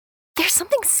There's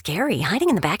something scary hiding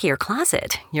in the back of your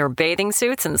closet. Your bathing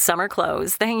suits and summer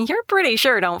clothes that you're pretty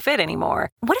sure don't fit anymore.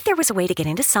 What if there was a way to get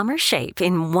into summer shape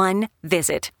in one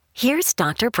visit? Here's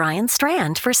Dr. Brian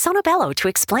Strand for Sonobello to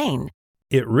explain.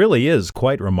 It really is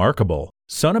quite remarkable.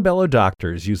 Sonobello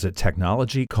doctors use a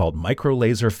technology called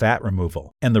microlaser fat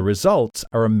removal, and the results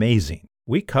are amazing.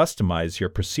 We customize your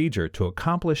procedure to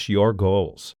accomplish your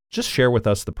goals. Just share with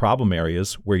us the problem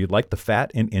areas where you'd like the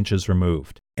fat in inches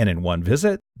removed. And in one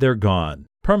visit, they're gone,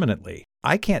 permanently.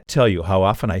 I can't tell you how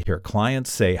often I hear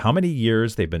clients say how many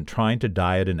years they've been trying to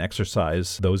diet and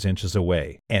exercise those inches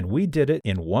away. And we did it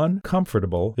in one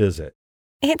comfortable visit.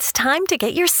 It's time to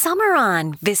get your summer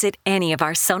on. Visit any of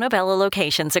our Sonobello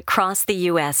locations across the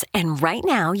U.S. and right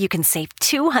now you can save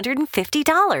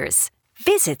 $250.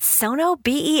 Visit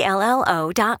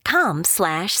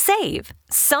sonobello.com/save.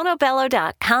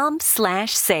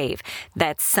 sonobello.com/save.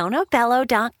 That's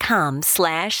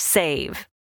sonobello.com/save.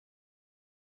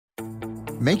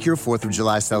 Make your 4th of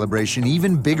July celebration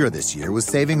even bigger this year with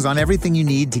savings on everything you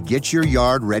need to get your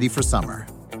yard ready for summer.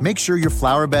 Make sure your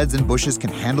flower beds and bushes can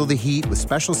handle the heat with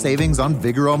special savings on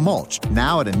Vigoro mulch,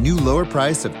 now at a new lower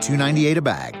price of $2.98 a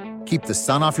bag. Keep the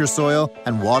sun off your soil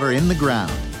and water in the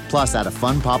ground. Plus, add a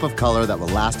fun pop of color that will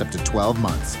last up to 12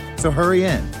 months. So hurry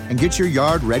in and get your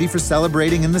yard ready for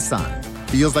celebrating in the sun.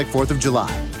 Feels like 4th of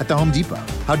July at the Home Depot.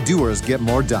 How doers get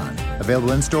more done.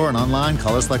 Available in-store and online.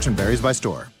 Color selection varies by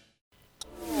store.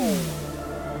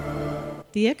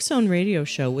 The X Zone Radio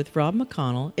Show with Rob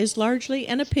McConnell is largely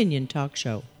an opinion talk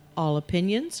show. All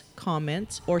opinions,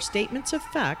 comments, or statements of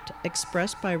fact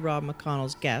expressed by Rob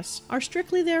McConnell's guests are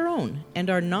strictly their own and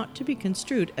are not to be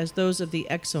construed as those of the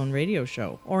X Zone Radio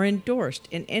Show or endorsed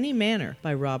in any manner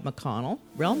by Rob McConnell,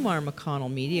 Relmar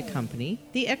McConnell Media Company,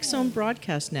 the X Zone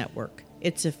Broadcast Network,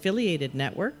 its affiliated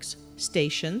networks,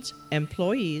 stations,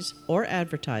 employees, or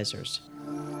advertisers.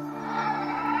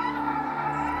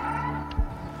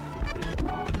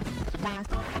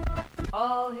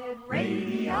 All Hit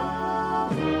Radio.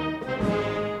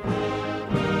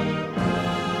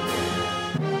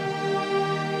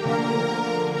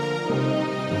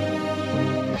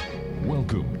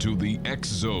 Welcome to the X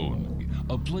Zone,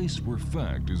 a place where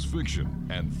fact is fiction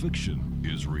and fiction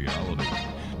is reality.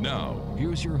 Now,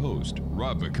 here's your host,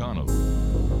 Rob McConnell.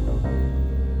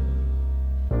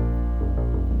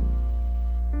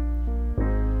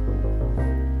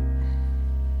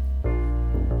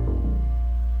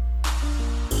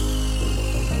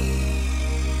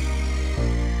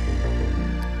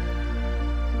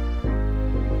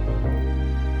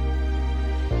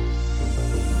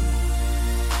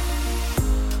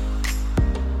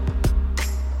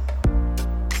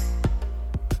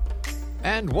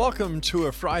 And welcome to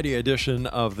a Friday edition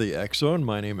of the X Zone.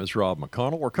 My name is Rob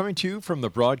McConnell. We're coming to you from the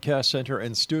Broadcast Center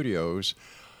and Studios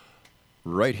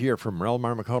right here from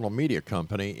Relmar McConnell Media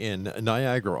Company in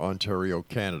Niagara, Ontario,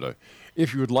 Canada.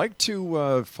 If you would like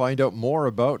to find out more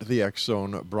about the X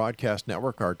Zone Broadcast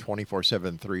Network, our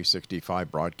 24/7,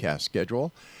 365 broadcast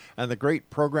schedule, and the great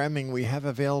programming we have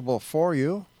available for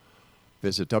you,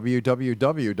 visit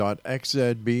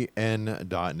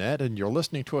www.xzbn.net, and you're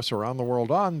listening to us around the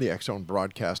world on the X Zone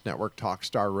Broadcast Network,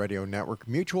 Talkstar Radio Network,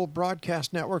 Mutual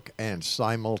Broadcast Network, and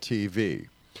Simul TV.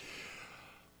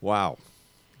 Wow.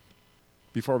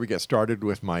 Before we get started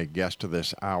with my guest of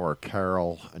this hour,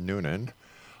 Carol Noonan,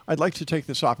 I'd like to take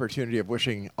this opportunity of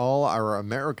wishing all our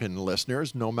American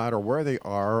listeners, no matter where they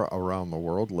are around the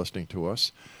world listening to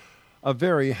us, a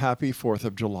very happy 4th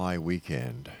of July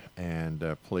weekend.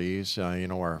 And please,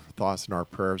 our thoughts and our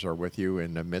prayers are with you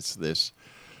in the midst of this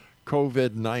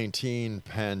COVID-19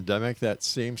 pandemic that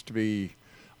seems to be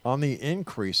on the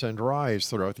increase and rise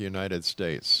throughout the United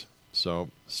States. So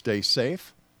stay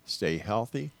safe, stay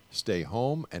healthy, stay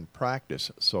home, and practice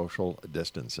social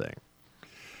distancing.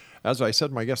 As I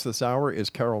said, my guest this hour is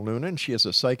Carol Noonan. She is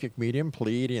a psychic medium,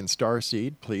 Pleiadian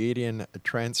StarSeed, Pleiadian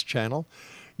Trance Channel,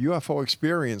 UFO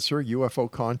experiencer, UFO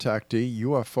contactee,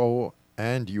 UFO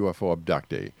and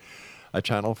UFO-Abductee, a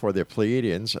channel for the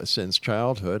Pleiadians since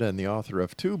childhood, and the author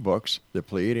of 2 books, The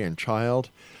Pleiadian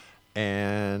Child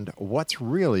and What's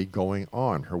Really Going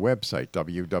On. Her website,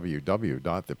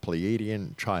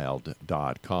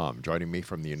 www.thepleiadianchild.com. Joining me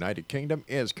from the United Kingdom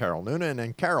is Carol Noonan.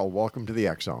 And Carol, welcome to the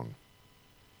X Zone.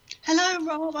 Hello,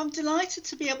 Rob. I'm delighted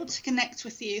to be able to connect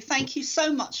with you. Thank you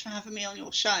so much for having me on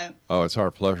your show. Oh, it's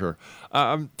our pleasure.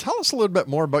 Tell us a little bit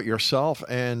more about yourself,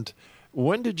 and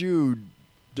when did you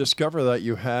discover that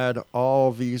you had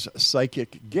all these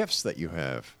psychic gifts that you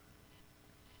have?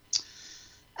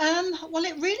 Well,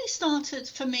 it really started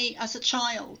for me as a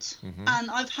child, and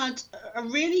I've had a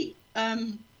really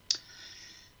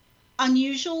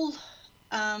unusual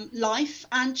life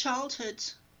and childhood.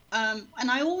 And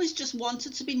I always just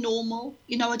wanted to be normal.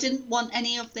 You know, I didn't want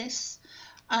any of this.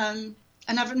 And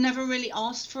I've never really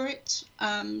asked for it.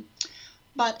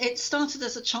 But it started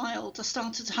as a child. I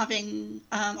started having,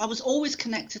 I was always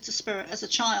connected to spirit as a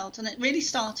child. And it really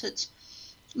started,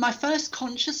 my first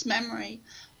conscious memory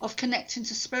of connecting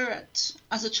to spirit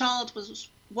as a child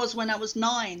was when I was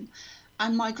 9.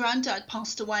 And my granddad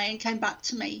passed away and came back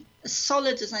to me as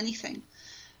solid as anything.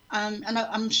 And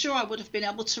I'm sure I would have been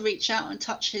able to reach out and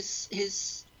touch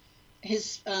his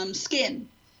skin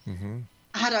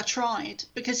had I tried,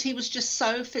 because he was just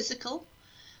so physical.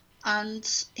 And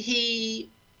he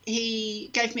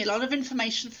gave me a lot of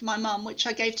information for my mum, which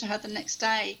I gave to her the next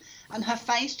day, and her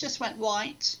face just went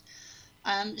white.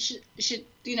 She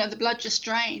you know, the blood just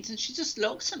drained, and she just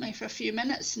looked at me for a few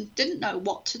minutes and didn't know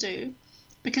what to do,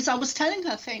 because I was telling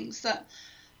her things that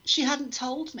she hadn't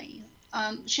told me.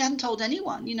 She hadn't told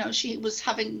anyone. You know, she was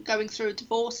going through a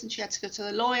divorce, and she had to go to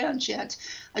the lawyer, and she had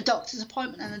a doctor's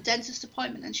appointment and a dentist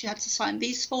appointment, and she had to sign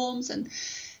these forms, and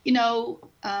you know,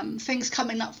 things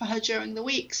coming up for her during the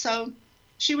week. So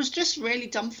she was just really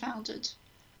dumbfounded.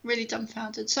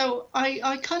 So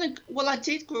I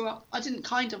did grow up.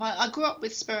 I grew up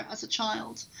with spirit as a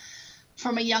child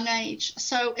from a young age.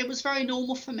 So it was very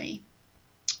normal for me,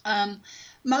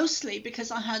 mostly because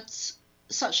I had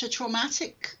such a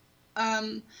traumatic,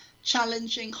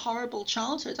 challenging, horrible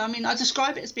childhood. I mean, I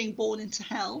describe it as being born into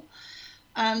hell.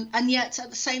 And yet at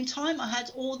the same time, I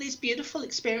had all these beautiful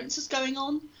experiences going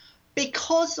on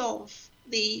because of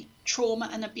the trauma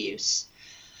and abuse.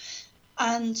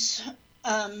 And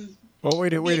well,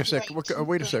 wait a second.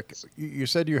 Wait a second. You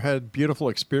said you had beautiful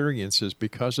experiences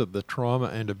because of the trauma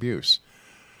and abuse.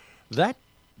 That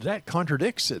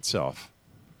contradicts itself.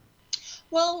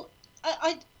 Well,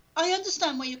 I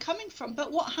understand where you're coming from,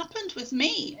 but what happened with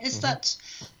me is that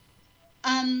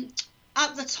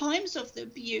at the times of the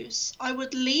abuse, I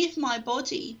would leave my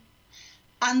body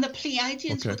and the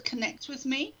Pleiadians would connect with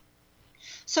me.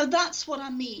 So that's what I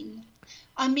mean.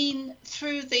 I mean,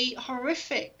 through the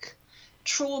horrific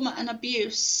trauma and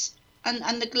abuse and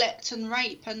neglect and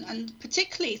rape, and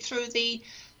particularly through the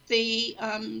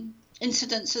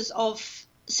incidences of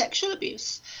sexual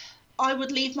abuse, I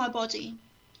would leave my body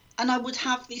and I would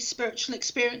have these spiritual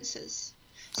experiences.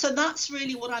 So that's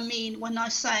really what I mean when I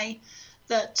say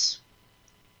that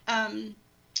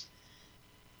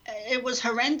it was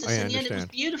horrendous and yet it was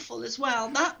beautiful as well.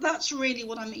 That's really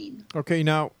what I mean. Okay,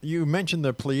 now you mentioned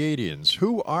the Pleiadians.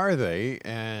 Who are they,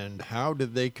 and how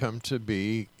did they come to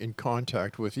be in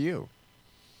contact with you?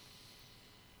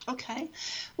 Okay,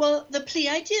 well, the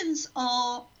Pleiadians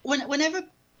are, whenever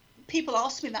people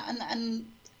ask me that, and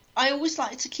I always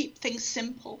like to keep things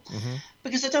simple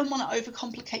because I don't want to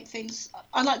overcomplicate things.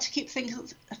 I like to keep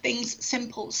things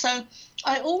simple. So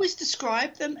I always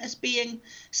describe them as being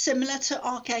similar to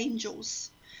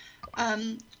archangels.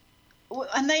 And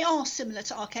they are similar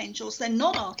to archangels. They're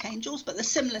not archangels, but they're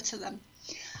similar to them.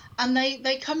 And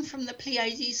they come from the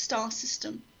Pleiades star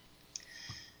system.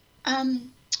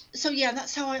 So yeah,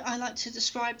 that's how I like to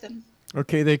describe them.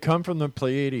 Okay, they come from the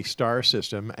Pleiades star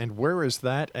system, and where is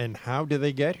that, and how do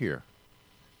they get here?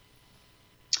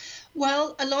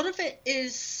 Well, a lot of it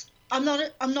is, I'm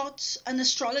not an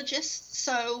astrologist,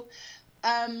 so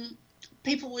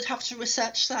people would have to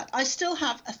research that. I still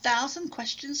have 1,000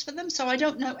 questions for them, so I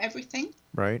don't know everything.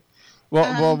 Right.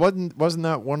 Well, wasn't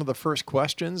that one of the first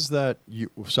questions that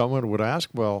someone would ask?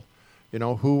 Well, you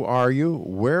know, who are you?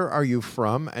 Where are you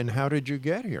from? And how did you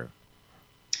get here?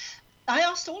 I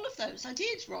asked all of those. I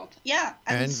did, Rob. Yeah.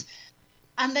 And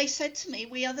they said to me,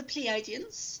 we are the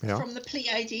Pleiadians from the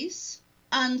Pleiades,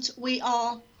 and we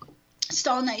are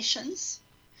star nations,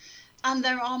 and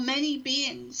there are many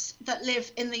beings that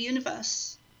live in the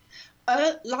universe.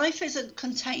 Life isn't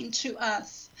contained to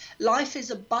Earth. Life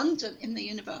is abundant in the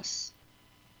universe.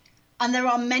 And there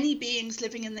are many beings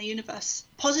living in the universe,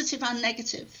 positive and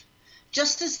negative,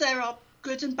 just as there are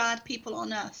good and bad people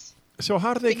on Earth. So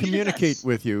how do they communicate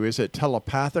with you? Is it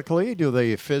telepathically? Do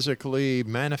they physically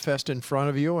manifest in front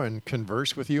of you and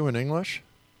converse with you in English?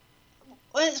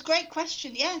 Well, it's a great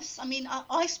question, yes. I mean,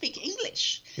 I speak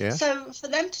English. Yeah. So for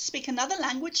them to speak another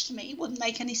language to me wouldn't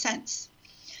make any sense.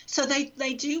 So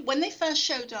they do, when they first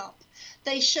showed up,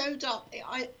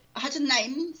 I had a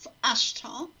name for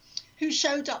Ashtar, who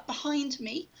showed up behind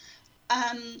me,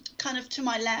 kind of to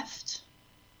my left.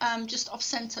 Just off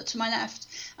center to my left,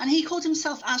 and he called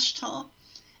himself Ashtar,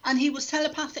 and he was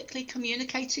telepathically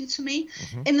communicating to me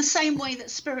in the same way that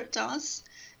spirit does,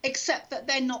 except that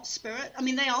they're not spirit. I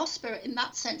mean, they are spirit in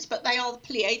that sense, but they are the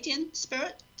Pleiadian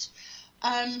spirit.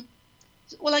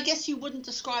 well, I guess you wouldn't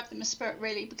describe them as spirit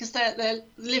really, because they're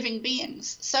living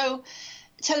beings. So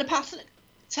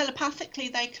telepathically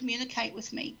they communicate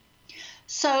with me.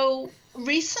 So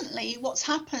recently, what's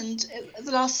happened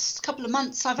the last couple of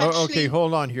months, I've actually... Okay,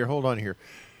 hold on here.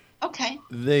 Okay.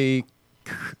 They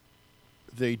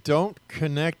don't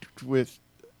connect with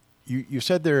you. You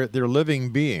said they're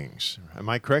living beings. Am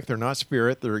I correct? They're not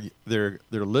spirit. They're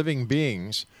living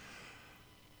beings,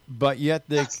 but yet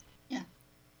they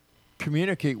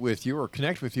communicate with you or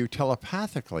connect with you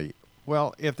telepathically.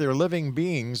 Well, if they're living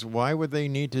beings, why would they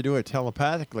need to do it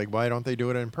telepathically? Why don't they do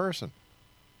it in person?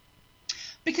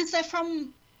 Because they're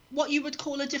from what you would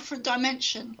call a different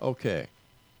dimension. Okay.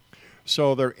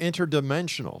 So they're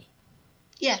interdimensional.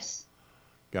 Yes.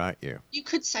 Got you. You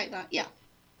could say that, yeah.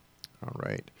 All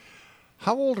right.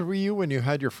 How old were you when you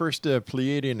had your first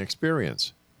Pleiadian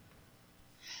experience?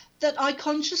 That I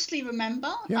consciously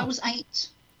remember, Yeah. I was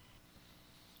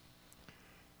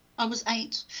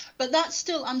 8. But that's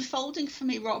still unfolding for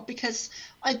me, Rob, because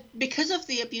of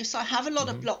the abuse, I have a lot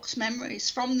of blocked memories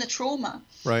from the trauma.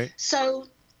 Right. So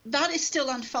that is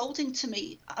still unfolding to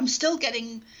me. I'm still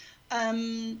getting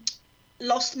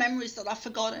lost memories that I've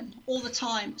forgotten all the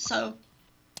time. So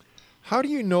how do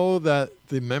you know that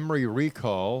the memory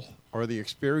recall or the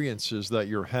experiences that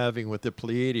you're having with the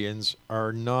Pleiadians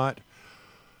are not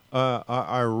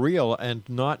are real and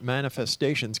not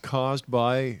manifestations caused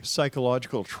by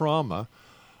psychological trauma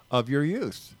of your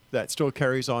youth that still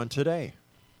carries on today?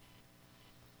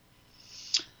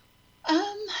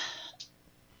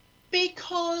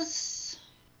 Because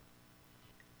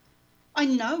I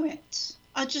know it.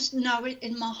 I just know it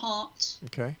in my heart.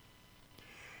 Okay.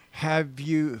 Have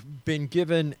you been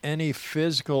given any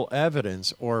physical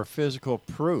evidence or physical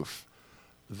proof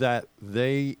that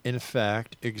they, in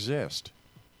fact, exist?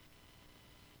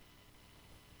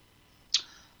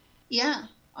 Yeah,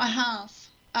 I have.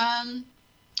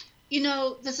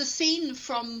 There's a scene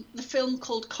from the film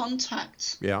called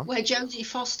Contact, where Jodie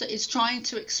Foster is trying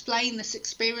to explain this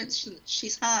experience that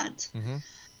she's had. Mm-hmm.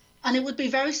 And it would be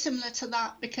very similar to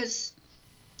that, because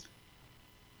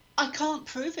I can't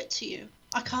prove it to you.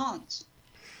 I can't.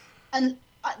 And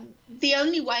the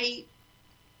only way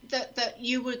that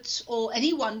you would, or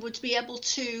anyone would be able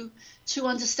to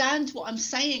understand what I'm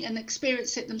saying and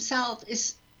experience it themselves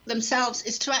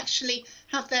is to actually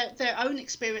have their own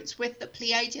experience with the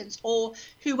Pleiadians or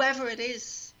whoever it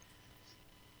is.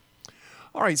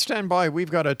 All right, stand by.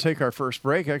 We've got to take our first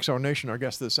break. Exonation, our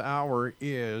guest this hour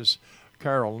is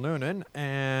Carol Noonan,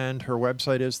 and her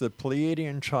website is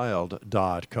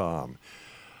thepleiadianchild.com.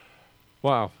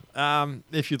 Wow.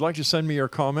 If you'd like to send me your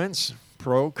comments,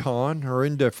 pro, con, or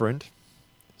indifferent,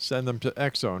 send them to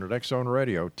Exxon at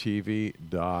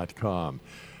exxonradiotv.com.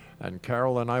 And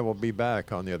Carol and I will be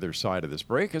back on the other side of this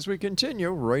break as we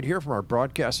continue right here from our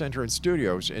broadcast center and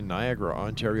studios in Niagara,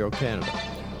 Ontario, Canada.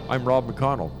 I'm Rob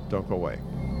McConnell. Don't go away.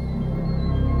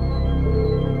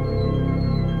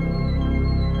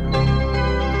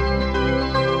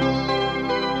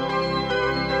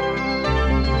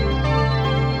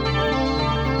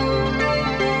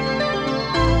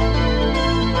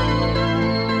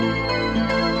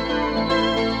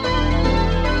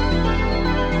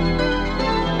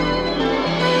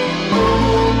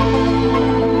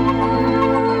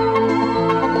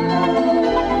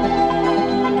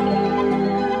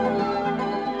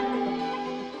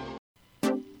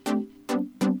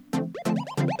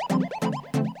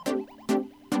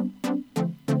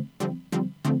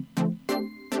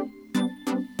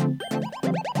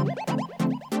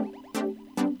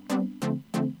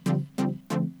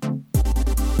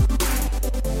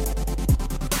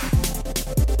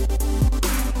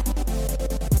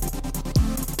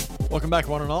 Welcome back,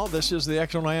 one and all. This is the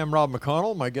X-Zone. I am Rob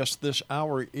McConnell. My guest this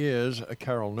hour is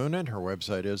Carol Noonan. Her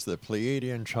website is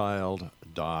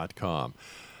thepleiadianchild.com.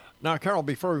 Now, Carol,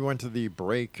 before we went to the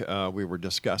break, we were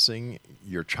discussing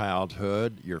your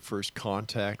childhood, your first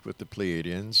contact with the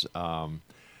Pleiadians.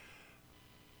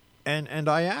 And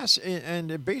I asked,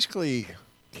 and it basically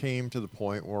came to the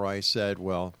point where I said,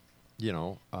 well,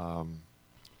 do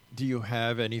you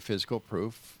have any physical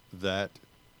proof that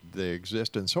they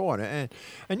exist and so on?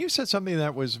 And you said something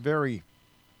that was very,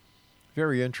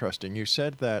 very interesting. You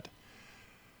said that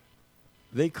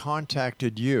they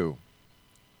contacted you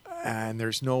and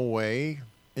there's no way.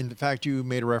 In fact, you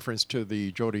made a reference to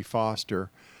the Jodie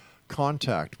Foster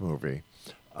Contact movie.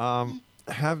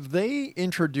 Have they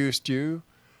introduced you?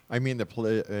 I mean, the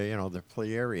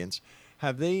Pleiadians.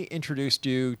 Have they introduced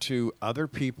you to other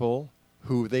people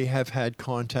who they have had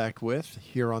contact with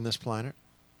here on this planet?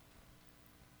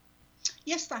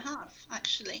 Yes, I have,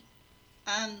 actually.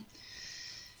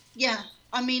 Yeah,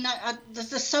 I mean,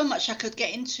 there's so much I could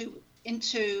get into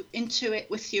it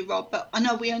with you, Rob, but I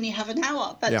know we only have an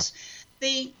hour. But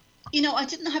I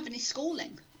didn't have any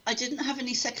schooling. I didn't have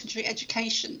any secondary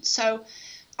education. So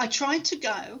I tried to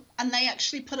go, and they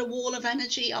actually put a wall of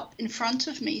energy up in front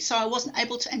of me, so I wasn't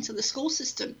able to enter the school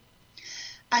system.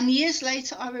 And years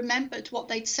later, I remembered what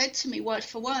they'd said to me word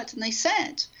for word, and they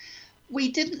said, "We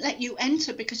didn't let you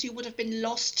enter because you would have been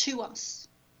lost to us."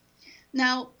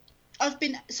 Now, I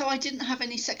didn't have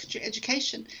any secondary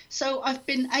education, so I've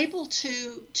been able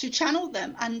to channel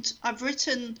them, and I've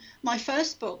written, my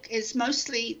first book is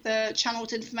mostly the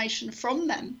channeled information from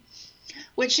them,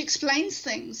 which explains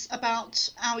things about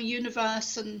our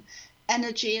universe and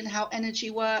energy and how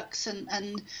energy works,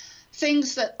 and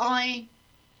things that I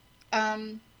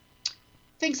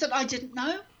didn't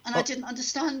know and I didn't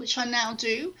understand, which I now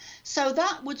do. So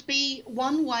that would be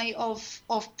one way of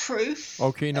proof.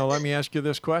 Okay, now let me ask you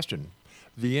this question.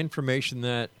 The information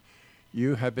that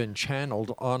you have been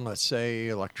channeled on, let's say,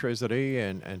 electricity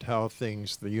and how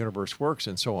the universe works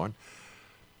and so on,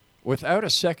 without a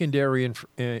secondary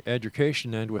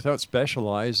education and without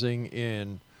specializing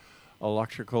in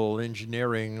electrical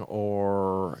engineering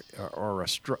or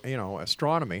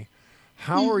astronomy,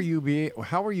 how are you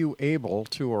able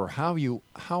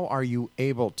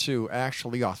to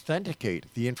actually authenticate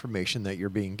the information that you're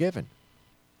being given?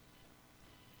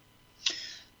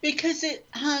 Because it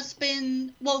has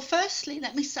been, well, firstly,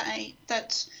 let me say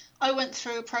that I went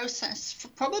through a process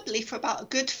probably for about a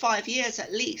good 5 years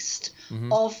at least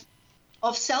of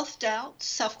self-doubt,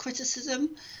 self-criticism.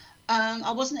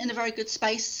 I wasn't in a very good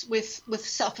space with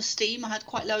self-esteem. I had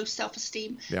quite low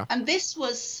self-esteem. Yeah. And this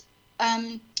was,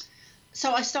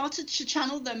 so I started to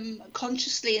channel them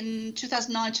consciously in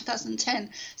 2009, 2010.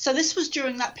 So this was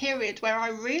during that period where I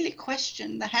really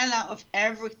questioned the hell out of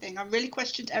everything. I really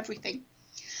questioned everything.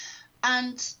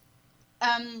 And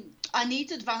I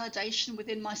needed validation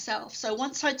within myself. So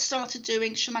once I'd started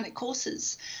doing shamanic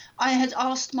courses, I had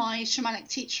asked my shamanic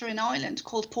teacher in Ireland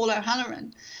called Paul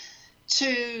O'Halloran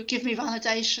to give me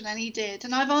validation, and he did.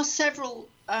 And I've asked several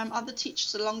other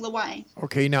teachers along the way.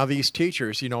 Okay, now these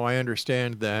teachers, I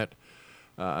understand that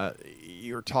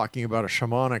you're talking about a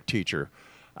shamanic teacher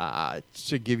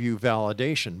to give you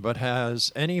validation, but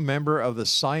has any member of the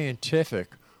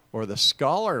scientific or the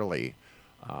scholarly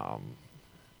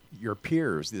your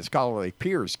peers, the scholarly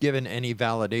peers, given any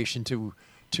validation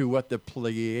to what the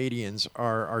Pleiadians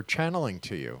are channeling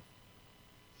to you?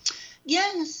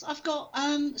 Yes, I've got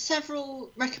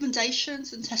several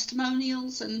recommendations and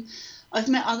testimonials, and I've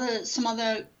met some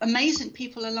other amazing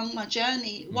people along my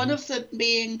journey. Mm-hmm. One of them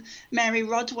being Mary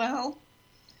Rodwell,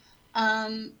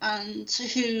 and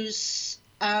who's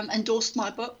endorsed my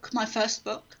book, my first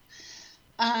book.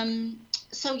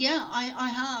 So yeah, I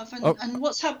have, and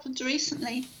what's happened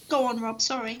recently? Go on, Rob.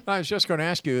 Sorry. I was just going to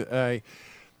ask you,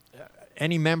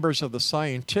 any members of the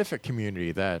scientific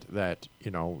community that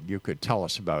you could tell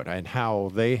us about, and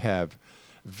how they have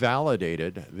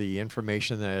validated the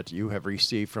information that you have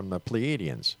received from the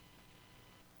Pleiadians?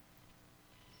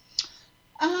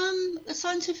 The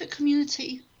scientific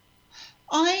community,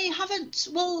 I haven't.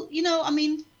 Well,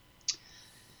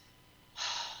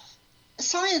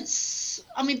 science.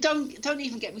 I mean, don't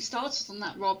even get me started on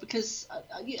that, Rob, because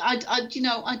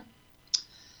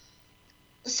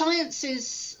science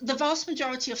is the vast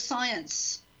majority of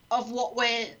science of what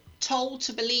we're told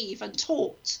to believe and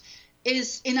taught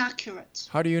is inaccurate.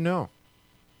 How do you know?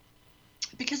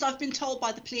 Because I've been told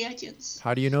by the Pleiadians.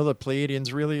 How do you know the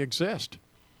Pleiadians really exist?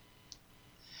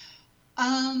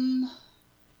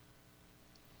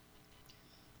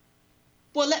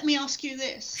 Well, let me ask you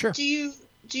this. Sure. Do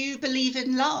you believe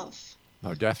in love?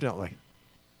 Oh, definitely.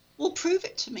 Well, prove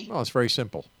it to me. Well, it's very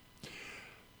simple.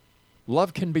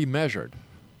 Love can be measured.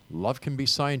 Love can be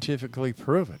scientifically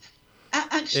proven.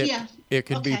 Actually, yeah. It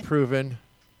can be proven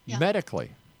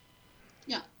medically.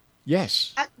 Yeah.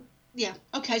 Yes. Yeah.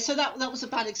 Okay. So that was a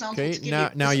bad example.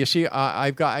 Okay. Now you see,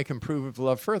 I can prove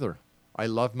love further. I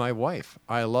love my wife.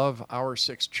 I love our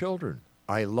 6 children.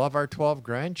 I love our 12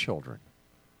 grandchildren.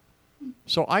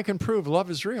 So I can prove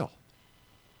love is real.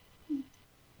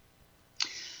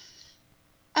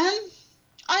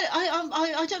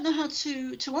 I don't know how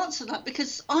to answer that,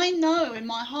 because I know in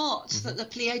my heart that the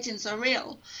Pleiadians are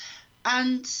real,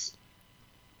 and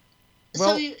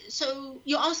so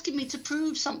you're asking me to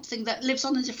prove something that lives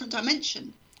on a different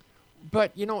dimension.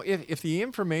 But if the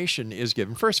information is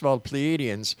given, first of all,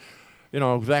 Pleiadians,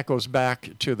 that goes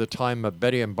back to the time of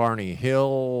Betty and Barney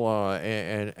Hill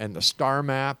and the star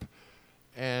map,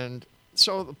 and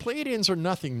so the Pleiadians are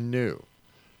nothing new.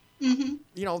 Mm-hmm.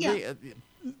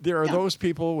 There are those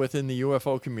people within the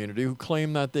UFO community who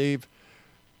claim that they've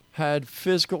had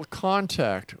physical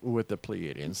contact with the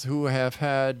Pleiadians, who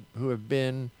have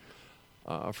been,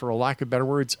 for a lack of better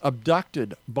words,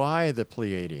 abducted by the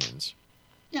Pleiadians.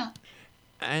 Yeah.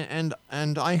 And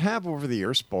I have over the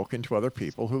years spoken to other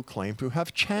people who claim to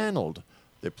have channeled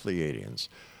the Pleiadians.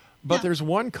 But there's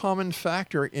one common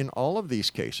factor in all of these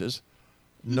cases: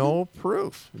 no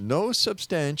proof, no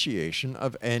substantiation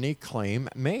of any claim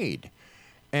made.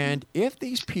 And if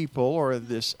these people or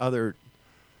this other,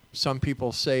 some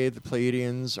people say the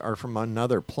Pleiadians are from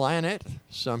another planet.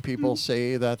 Some people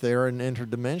say that they're an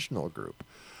interdimensional group.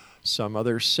 Some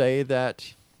others say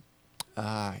that,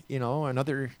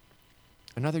 another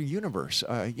universe.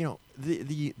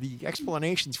 The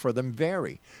explanations for them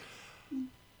vary.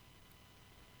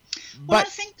 Well,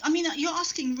 I mean, you're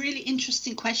asking really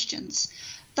interesting questions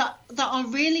that are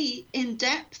really in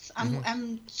depth, and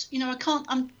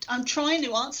I'm trying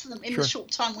to answer them in the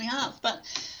short time we have. But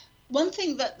one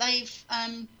thing that they've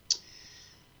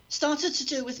started to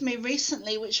do with me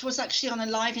recently, which was actually on a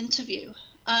live interview,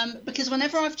 because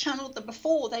whenever I've channeled them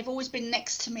before, they've always been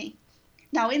next to me.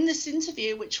 Now, in this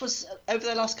interview, which was over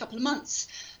the last couple of months,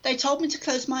 they told me to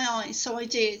close my eyes, so I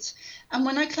did. And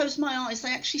when I closed my eyes,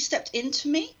 they actually stepped into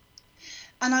me,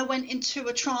 and I went into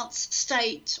a trance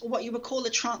state, or what you would call a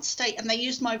trance state, and they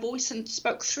used my voice and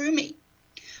spoke through me,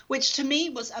 which to me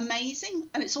was amazing,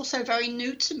 and it's also very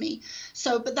new to me.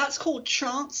 But that's called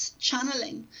trance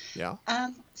channeling. Yeah.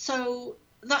 So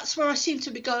that's where I seem to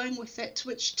be going with it,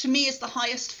 which to me is the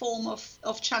highest form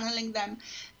of channeling them.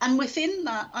 And within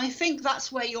that, I think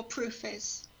that's where your proof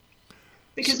is,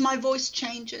 because my voice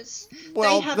changes.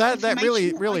 Well, that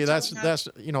really that's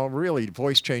really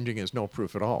voice changing is no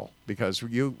proof at all, because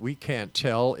we can't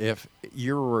tell if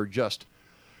you were just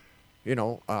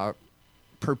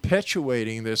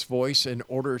perpetuating this voice in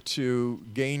order to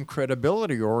gain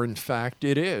credibility, or in fact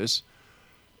it is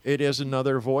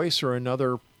another voice or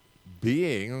another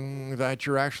being that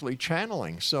you're actually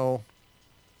channeling. So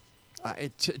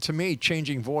to me,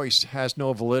 changing voice has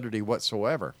no validity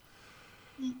whatsoever.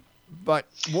 But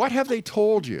what have they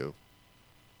told you?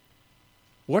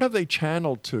 What have they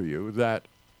channeled to you that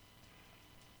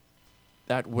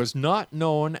was not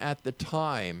known at the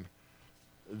time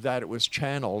that it was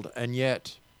channeled, and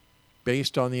yet,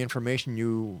 based on the information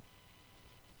you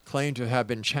claim to have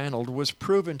been channeled, was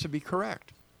proven to be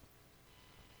correct?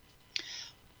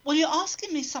 Well, you're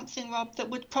asking me something, Rob, that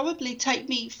would probably take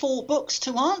me 4 books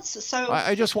to answer. So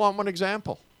I just want one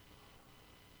example.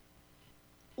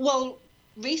 Well,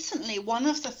 recently, one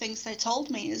of the things they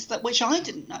told me is that, which I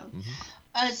didn't know,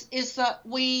 is that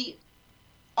we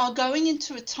are going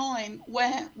into a time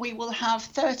where we will have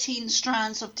 13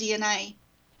 strands of DNA.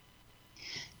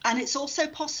 And it's also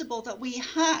possible that we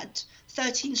had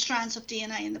 13 strands of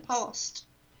DNA in the past.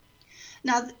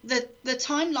 Now, the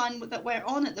timeline that we're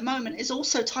on at the moment is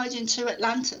also tied into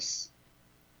Atlantis.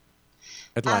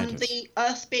 And the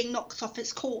Earth being knocked off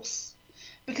its course.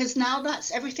 Because now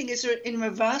everything is in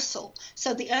reversal.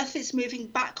 So the Earth is moving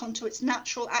back onto its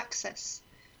natural axis.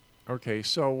 Okay,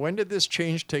 so when did this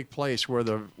change take place where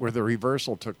the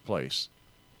reversal took place?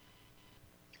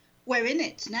 We're in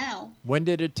it now. When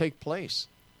did it take place?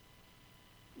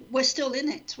 We're still in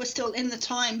it. We're still in the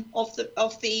time of the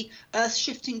Earth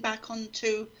shifting back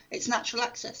onto its natural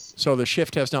axis. So the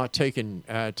shift has not taken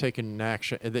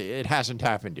action. It hasn't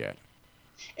happened yet.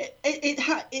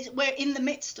 We're in the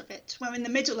midst of it. We're in the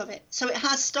middle of it. So it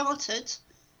has started.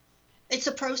 It's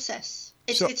a process.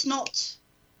 It's not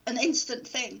an instant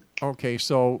thing. Okay,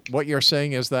 so what you're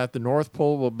saying is that the North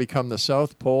Pole will become the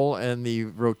South Pole, and the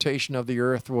rotation of the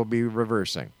Earth will be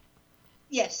reversing.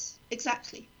 Yes,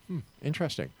 exactly.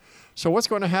 Interesting. So what's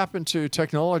going to happen to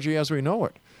technology as we know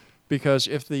it? Because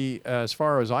as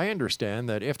far as I understand,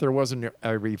 that if there wasn't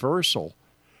a reversal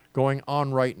going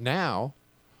on right now,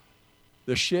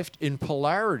 the shift in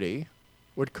polarity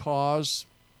would cause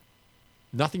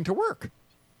nothing to work.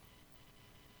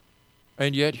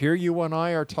 And yet here you and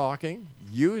I are talking,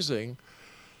 using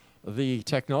the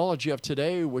technology of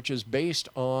today, which is based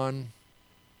on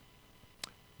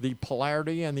the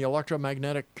polarity and the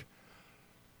electromagnetic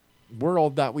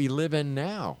world that we live in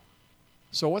now.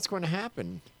 So what's going to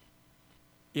happen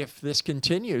if this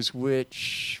continues,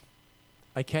 which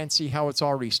I can't see how it's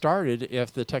already started,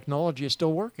 if the technology is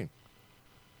still working?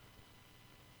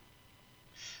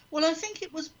 Well, I think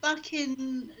it was back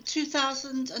in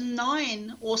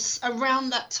 2009 or around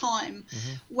that time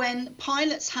when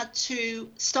pilots had to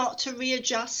start to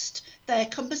readjust their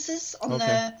compasses on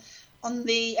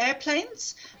the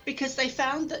airplanes, because they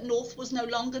found that north was no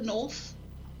longer north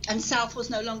and south was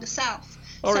no longer south.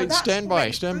 All right, stand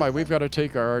by. We've got to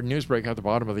take our news break at the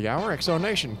bottom of the hour. X-Zone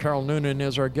Nation, Carl Noonan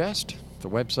is our guest. The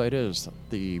website is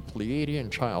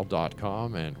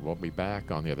thepleiadianchild.com, and we'll be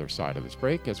back on the other side of this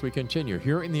break as we continue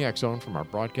here in the X Zone from our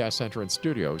broadcast center and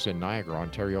studios in Niagara,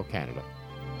 Ontario, Canada.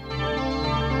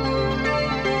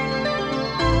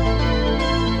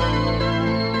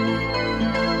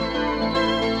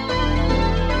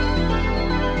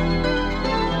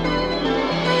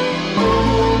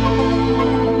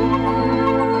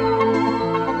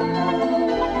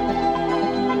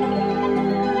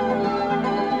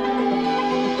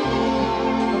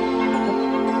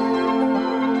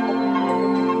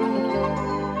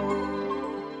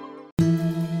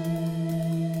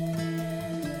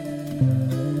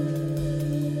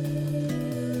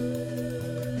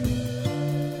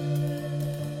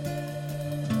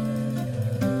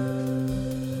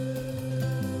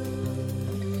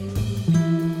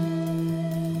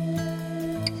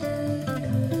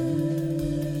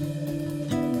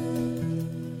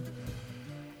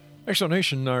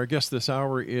 Nation, our guest this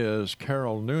hour is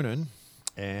Carol Noonan,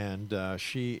 and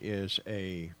she is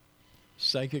a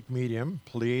psychic medium,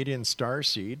 Pleiadian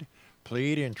StarSeed,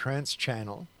 Pleiadian Trance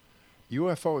Channel,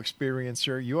 UFO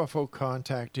experiencer, UFO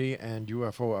contactee, and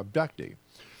UFO abductee.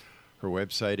 Her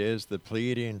website is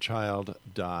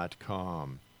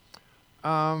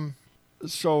thepleiadianchild.com.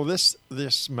 So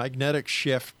this magnetic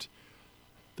shift,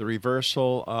 the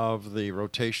reversal of the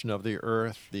rotation of the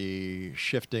Earth, the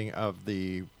shifting of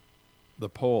the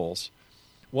poles.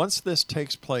 Once this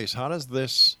takes place, how does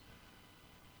this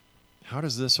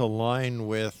align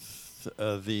with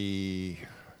the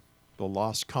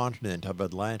lost continent of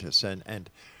Atlantis, and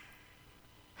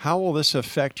how will this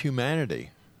affect humanity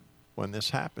when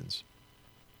this happens?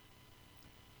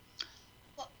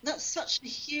 Well, that's such a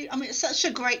huge. I mean, it's such a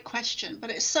great question,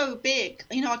 but it's so big.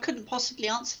 I couldn't possibly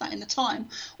answer that in the time,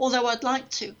 although I'd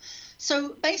like to.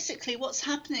 So basically what's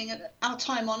happening at our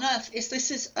time on Earth is this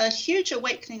is a huge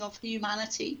awakening of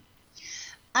humanity.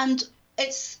 And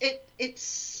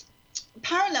it's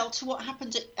parallel to what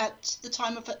happened at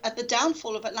the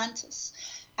downfall of Atlantis.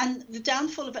 And the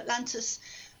downfall of Atlantis,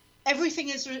 everything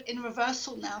is in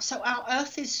reversal now. So our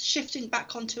Earth is shifting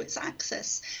back onto its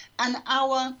axis. And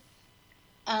our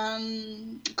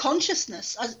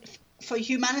consciousness for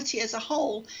humanity as a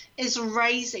whole is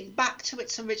raising back to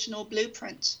its original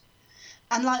blueprint.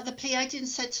 And like the Pleiadians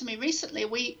said to me recently,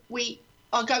 we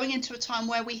are going into a time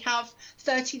where we have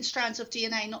 13 strands of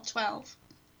DNA, not 12.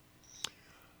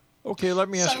 Okay, let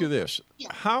me ask you this.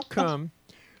 Yeah. How come,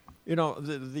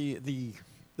 the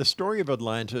story of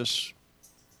Atlantis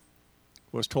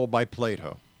was told by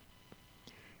Plato.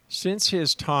 Since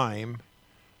his time,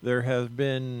 there have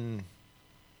been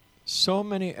so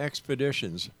many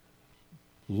expeditions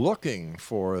looking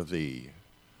for the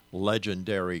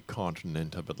legendary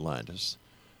continent of Atlantis.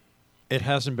 It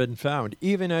hasn't been found.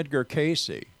 Even Edgar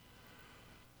Cayce,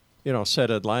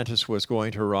 said Atlantis was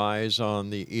going to rise on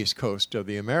the east coast of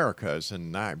the Americas,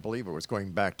 and I believe it was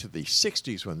going back to the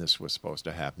 60s when this was supposed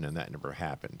to happen, and that never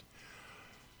happened.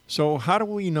 So how do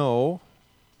we know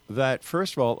that,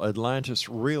 first of all, Atlantis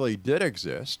really did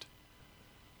exist?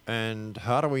 And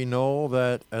how do we know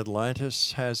that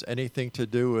Atlantis has anything to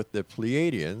do with the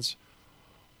Pleiadians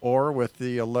or with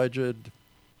the alleged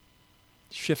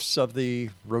shifts of the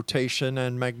rotation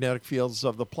and magnetic fields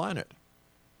of the planet?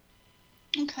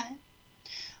 Okay.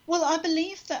 Well, I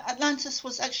believe that Atlantis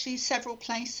was actually several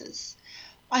places.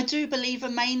 I do believe a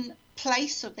main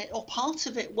place of it, or part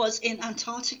of it, was in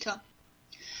Antarctica.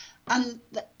 And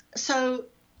so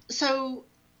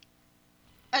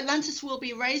Atlantis will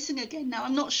be rising again. Now,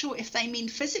 I'm not sure if they mean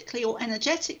physically or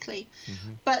energetically,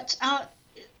 but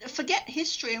forget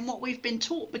history and what we've been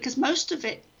taught, because most of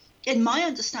it, in my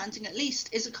understanding at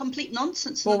least, is a complete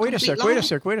nonsense. Well, wait a sec.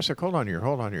 Hold on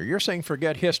here. You're saying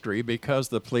forget history because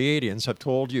the Pleiadians have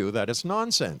told you that it's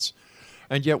nonsense.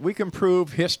 And yet we can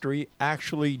prove history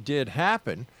actually did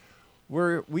happen,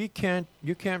 where you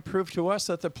can't prove to us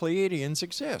that the Pleiadians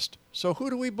exist. So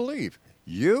who do we believe?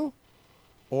 You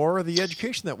or the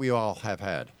education that we all have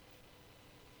had?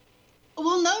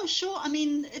 Well, no, sure. I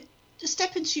mean,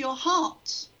 step into your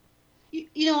heart.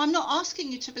 I'm not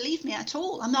asking you to believe me at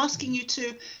all. I'm asking you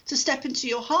to step into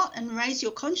your heart and raise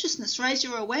your consciousness, raise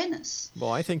your awareness.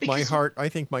 Well, I think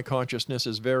my consciousness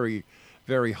is very,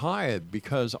 very high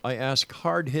because I ask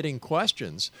hard-hitting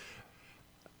questions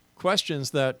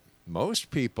that most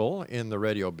people in the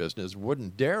radio business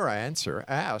wouldn't dare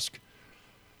ask.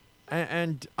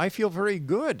 And I feel very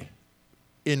good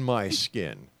in my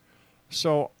skin.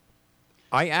 So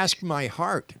I ask my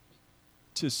heart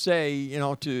to say,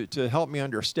 to help me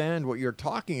understand what you're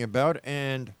talking about,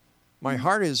 and my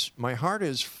heart is,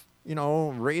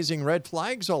 raising red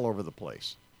flags all over the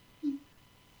place.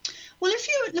 Well, if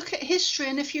you look at history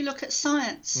and if you look at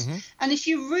science, and if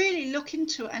you really look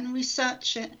into it and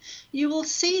research it, you will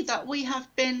see that we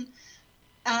have been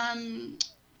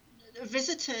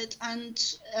visited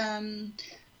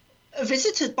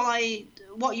by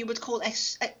what you would call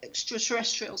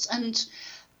extraterrestrials and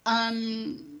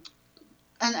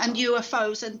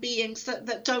UFOs and beings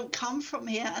that don't come from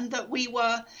here, and that we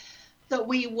were.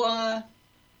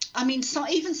 I mean,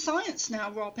 even science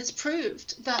now, Rob, has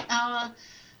proved that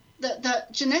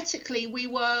that genetically we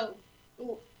were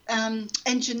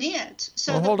engineered.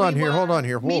 So well, hold on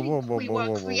here. We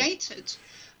were created.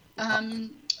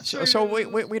 So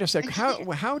wait a sec.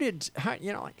 How did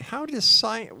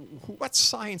science? What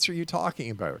science are you talking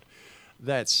about?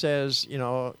 That says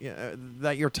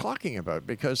that you're talking about,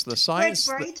 because the science.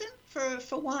 Greg Braden,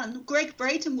 for one, Greg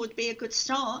Braden would be a good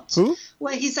start. Who?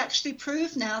 Where he's actually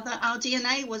proved now that our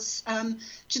DNA was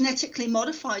genetically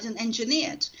modified and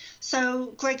engineered.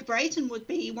 So Greg Braden would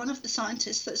be one of the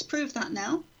scientists that's proved that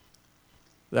now.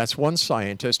 That's one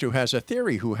scientist who has a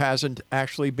theory, who hasn't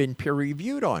actually been peer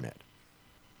reviewed on it.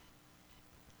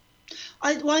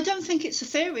 I don't think it's a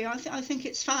theory. I think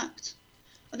it's fact.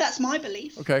 That's my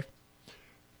belief. Okay.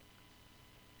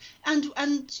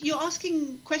 And you're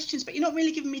asking questions, but you're not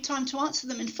really giving me time to answer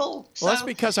them in full. So, well, that's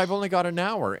because I've only got an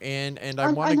hour, and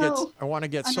I want to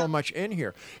get so much in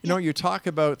here. You talk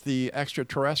about the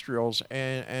extraterrestrials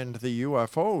and the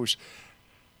UFOs,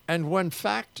 and when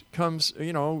fact comes,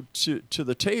 to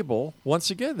the table,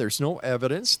 once again, there's no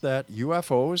evidence that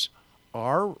UFOs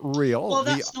are real. Well,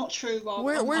 that's not true, Rob.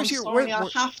 I'm sorry, I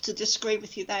have to disagree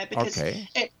with you there, because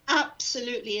it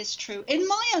absolutely is true, in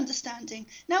my understanding.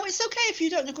 Now, it's okay if you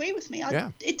don't agree with me.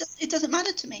 It doesn't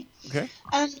matter to me. Okay.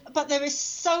 But there is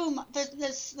so much.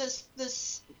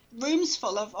 There's rooms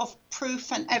full of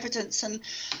proof and evidence, and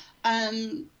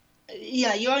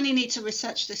you only need to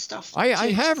research this stuff.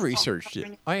 I have researched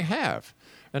it. I have,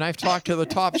 and I've talked to the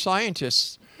top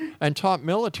scientists and top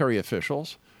military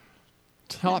officials,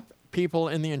 top people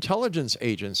in the intelligence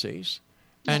agencies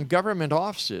and government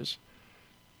offices.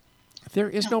 There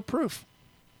is no proof.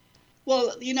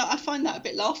 Well, I find that a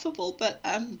bit laughable, but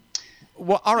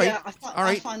well, all right. Yeah, all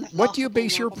right. I find that what do you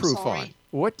base your Rob, proof on?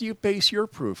 What do you base your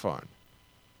proof on?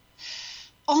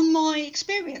 On my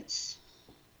experience.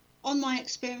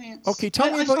 Okay,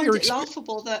 tell me about your experience. I find it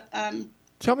laughable that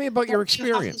tell me about your you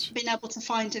experience. haven't been able to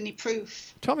find any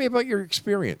proof. Tell me about your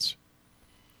experience.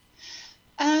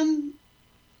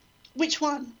 Which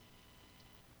one?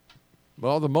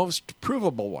 Well, the most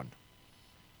provable one.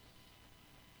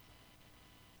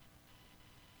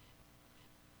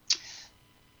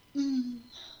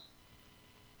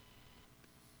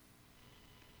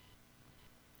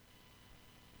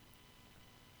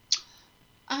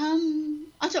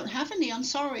 I don't have any. I'm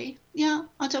sorry. Yeah,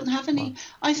 I don't have any.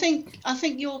 Well, I think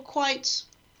you're quite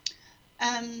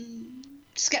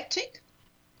skeptic.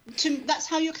 That's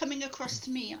how you're coming across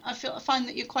to me. I find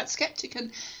that you're quite skeptic,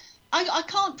 and I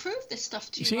can't prove this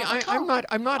stuff to you. See, I'm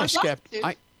not a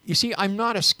skeptic. You see, I'm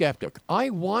not a skeptic. I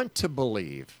want to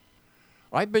believe.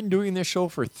 I've been doing this show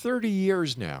for 30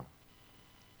 years now,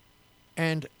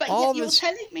 and but yet you're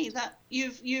telling me that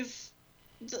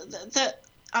that.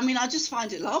 I mean, I just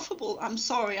find it laughable. I'm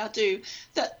sorry, I do.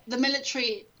 That the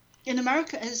military in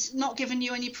America has not given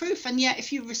you any proof, and yet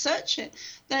if you research it,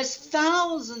 there's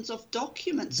thousands of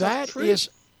documents that of proof. Is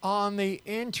on the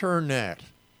internet.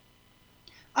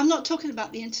 I'm not talking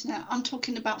about the internet. I'm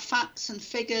talking about facts and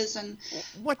figures and.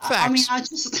 What facts? I mean, I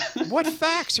just. What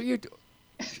facts are you?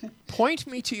 Point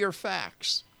me to your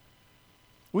facts.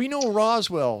 We know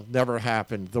Roswell never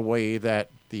happened the way that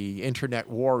the internet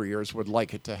warriors would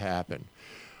like it to happen.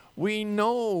 We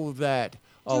know that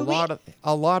a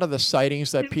lot of the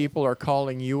sightings that people are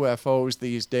calling UFOs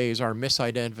these days are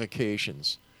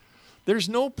misidentifications. There's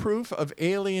no proof of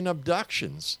alien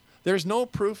abductions. There's no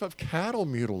proof of cattle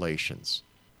mutilations.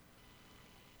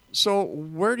 So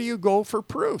where do you go for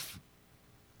proof?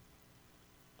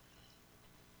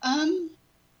 I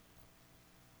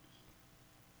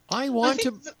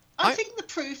think the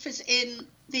proof is in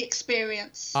the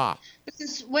experience.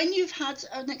 Because when you've had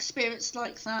an experience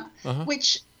like that,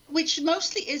 which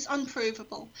mostly is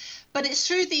unprovable, but it's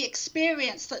through the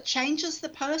experience that changes the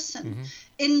person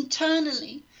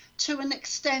internally to an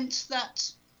extent that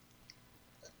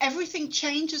everything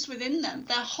changes within them.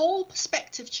 Their whole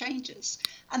perspective changes,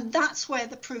 and that's where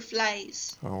the proof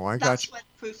lays. Oh, I got you. That's where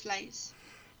the proof lays.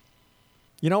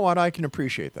 You know what? I can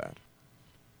appreciate that.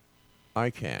 I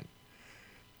can.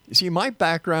 You see, my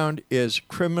background is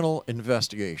criminal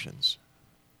investigations.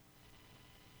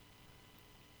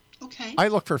 Okay. I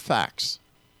look for facts.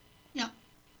 Yeah.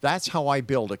 That's how I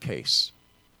build a case.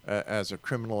 as a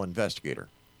criminal investigator,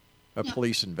 a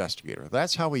police investigator.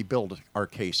 That's how we build our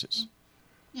cases.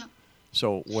 Yeah.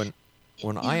 So when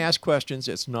I ask questions,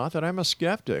 it's not that I'm a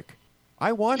skeptic.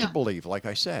 I want to believe, like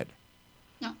I said.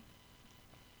 Yeah.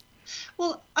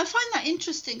 Well, I find that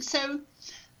interesting. So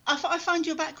I find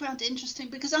your background interesting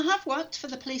because I have worked for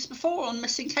the police before on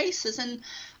missing cases. And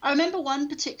I remember one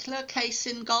particular case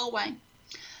in Galway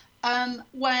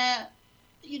where,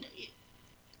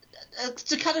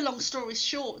 to cut a long story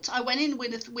short, I went in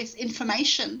with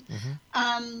information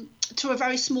to a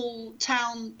very small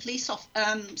town police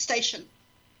station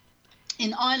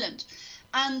in Ireland.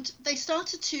 And they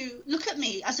started to look at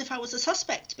me as if I was a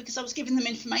suspect because I was giving them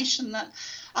information that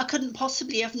I couldn't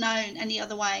possibly have known any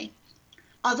other way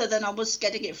other than I was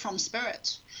getting it from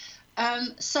spirit.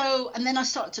 And then I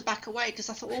started to back away because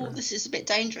I thought, this is a bit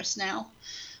dangerous now.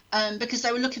 Because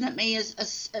they were looking at me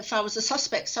as if I was a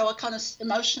suspect. So I kind of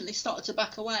emotionally started to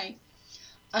back away.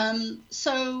 I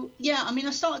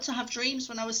started to have dreams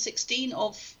when I was 16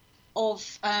 of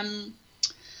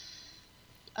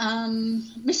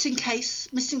missing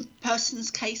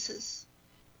persons cases.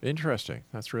 Interesting.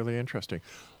 That's really interesting.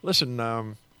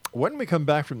 Listen, when we come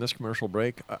back from this commercial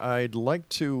break, I'd like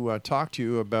to talk to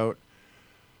you about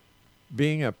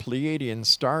being a Pleiadian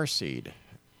StarSeed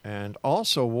and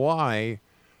also why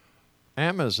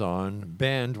Amazon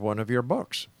banned one of your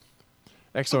books.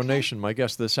 Exonation, my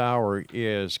guest this hour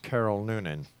is Carol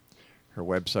Noonan. Her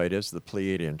website is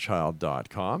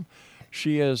thepleiadianchild.com.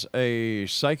 She is a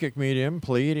psychic medium,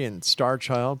 Pleiadian star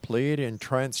child, Pleiadian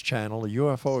trance channel,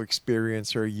 UFO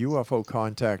experiencer, UFO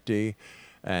contactee,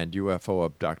 and UFO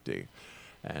abductee.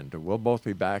 And we'll both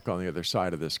be back on the other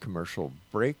side of this commercial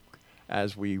break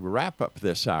as we wrap up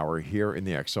this hour here in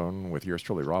the X Zone with yours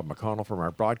truly, Rob McConnell, from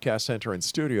our broadcast center and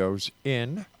studios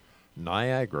in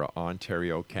Niagara,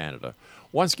 Ontario, Canada.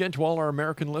 Once again, to all our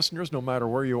American listeners, no matter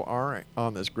where you are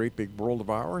on this great big world of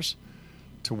ours,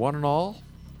 to one and all,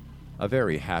 a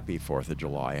very happy 4th of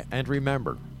July. And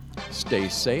remember, stay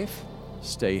safe,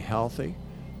 stay healthy,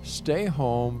 stay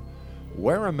home,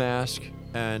 wear a mask,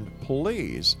 and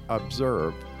please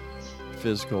observe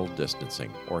physical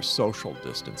distancing, or social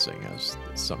distancing as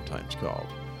it's sometimes called.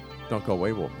 Don't go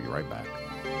away, we'll be right back.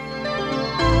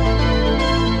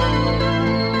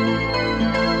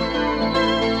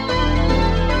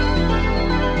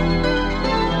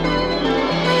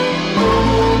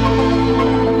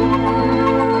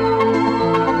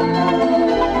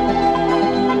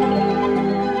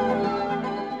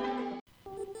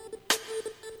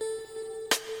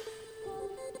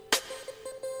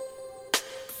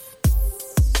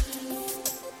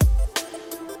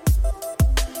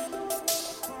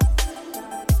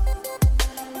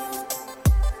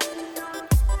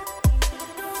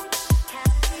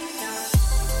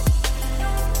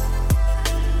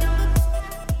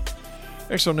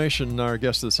 Exonation, our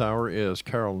guest this hour is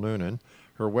Carol Noonan.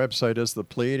 Her website is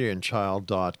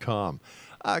thepleiadianchild.com.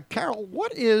 Carol,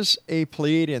 what is a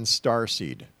Pleiadian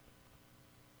starseed?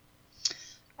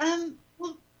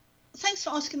 Well, thanks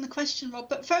for asking the question, Rob.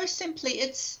 But very simply,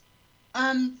 it's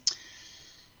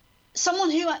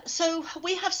someone who... So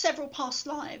we have several past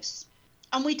lives,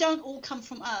 and we don't all come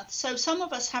from Earth. So some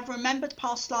of us have remembered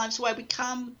past lives where we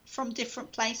come from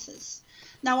different places.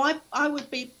 Now, I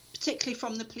would be particularly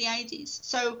from the Pleiades.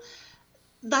 So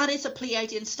that is a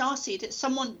Pleiadian starseed. It's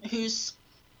someone who's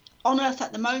on Earth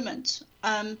at the moment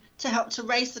to help to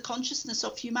raise the consciousness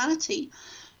of humanity,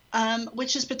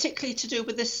 which is particularly to do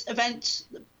with this event,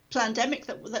 the pandemic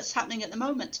that's happening at the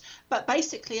moment. But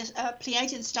basically, a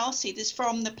Pleiadian starseed is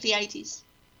from the Pleiades.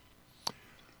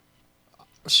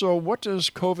 So what does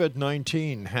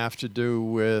COVID-19 have to do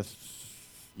with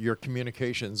your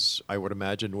communications, I would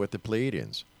imagine, with the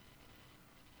Pleiadians?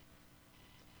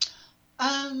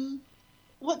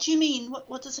 What do you mean?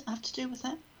 What does it have to do with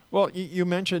that? Well, you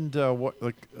mentioned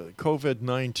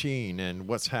COVID-19 and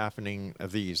what's happening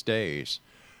these days.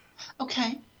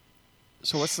 Okay.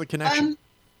 So what's the connection?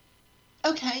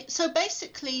 Okay, so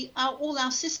basically all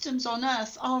our systems on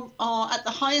Earth are at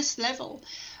the highest level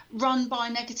run by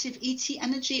negative ET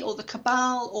energy, or the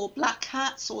Cabal, or Black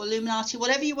Hats, or Illuminati,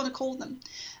 whatever you want to call them.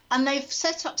 And they've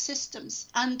set up systems,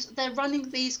 and they're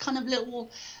running these kind of little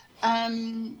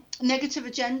negative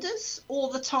agendas all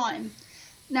the time.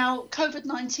 Now,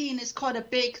 COVID-19 is quite a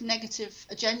big negative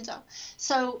agenda.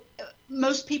 So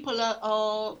most people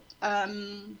are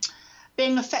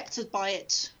being affected by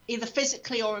it, either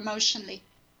physically or emotionally.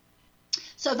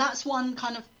 So that's one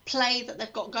kind of play that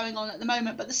they've got going on at the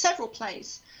moment. But there's several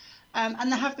plays,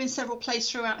 and there have been several plays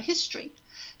throughout history.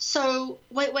 So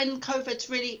when COVID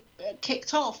really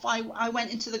kicked off, I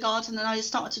went into the garden and I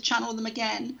started to channel them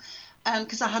again.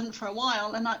 because I hadn't for a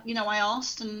while, and I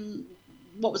asked and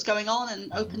what was going on,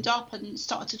 and opened up and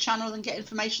started to channel and get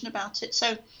information about it.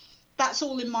 So that's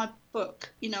all in my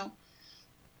book.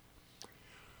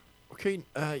 Okay,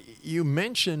 you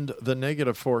mentioned the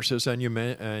negative forces, and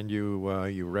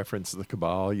you referenced the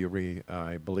cabal.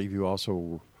 I believe you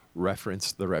also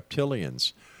referenced the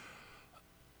reptilians.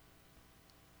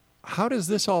 How does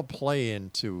this all play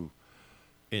into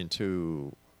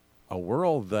a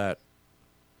world that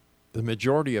the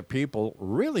majority of people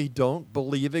really don't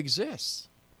believe exists?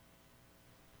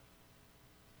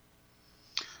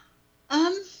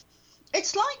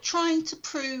 It's like trying to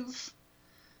prove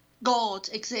God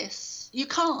exists. You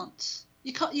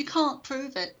can't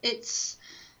prove it. It's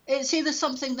either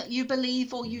something that you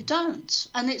believe or you don't,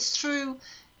 and it's through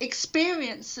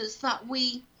experiences that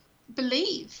we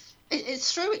believe.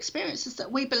 It's through experiences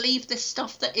that we believe this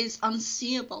stuff that is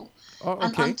unseeable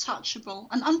and untouchable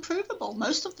and unprovable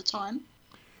most of the time.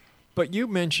 But you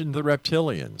mentioned the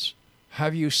reptilians.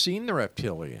 Have you seen the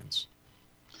reptilians?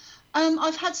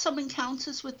 I've had some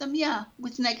encounters with them,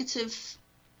 with negative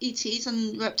ETs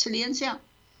and reptilians,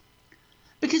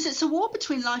 because it's a war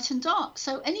between light and dark.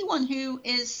 So anyone who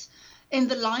is in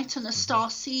the light and a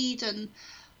StarSeed and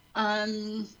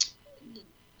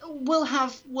will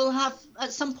have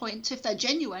at some point, if they're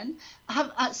genuine,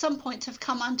 have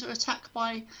come under attack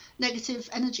by negative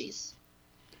energies.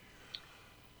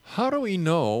 How do we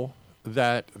know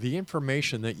that the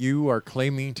information that you are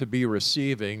claiming to be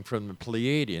receiving from the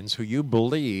Pleiadians, who you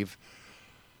believe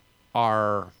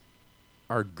are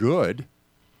good,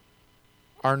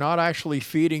 are not actually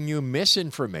feeding you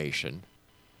misinformation,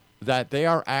 that they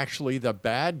are actually the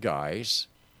bad guys,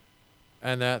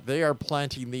 and that they are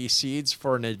planting these seeds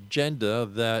for an agenda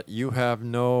that you have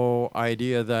no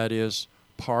idea that is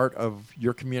part of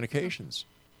your communications?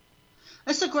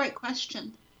 That's a great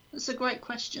question.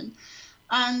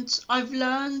 And I've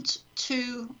learned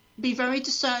to be very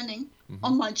discerning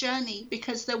on my journey,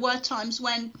 because there were times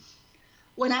when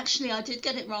actually I did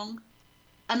get it wrong,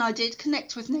 and I did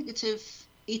connect with negative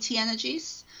ET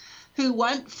energies who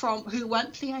weren't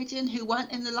Pleiadian, who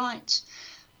weren't in the light.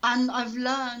 And I've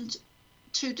learned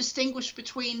to distinguish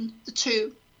between the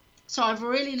two. So I've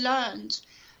really learned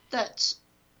that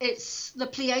it's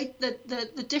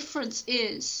the difference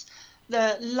is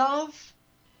the love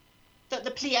that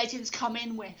the Pleiadians come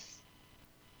in with,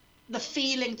 the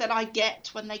feeling that I get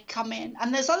when they come in.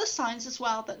 And there's other signs as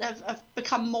well that have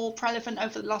become more prevalent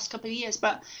over the last couple of years,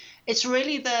 but it's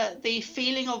really the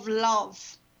feeling of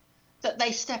love that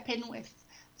they step in with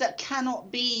that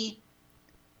cannot be,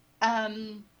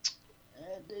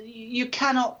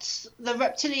 the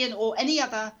reptilian or any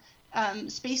other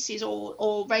species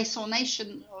or race or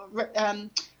nation or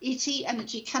ET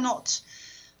energy cannot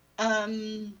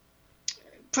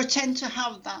pretend to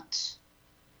have that.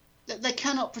 They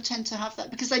cannot pretend to have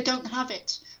that because they don't have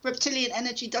it. Reptilian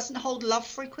energy doesn't hold love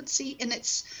frequency in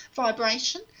its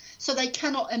vibration, so they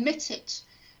cannot emit it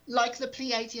like the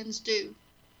Pleiadians do.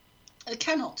 They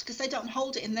cannot, because they don't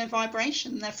hold it in their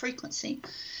vibration, their frequency.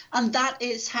 And that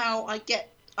is how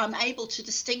I'm able to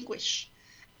distinguish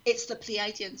it's the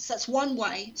Pleiadians. That's one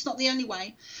way. It's not the only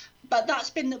way. But that's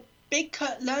been the big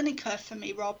learning curve for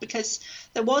me, Rob, because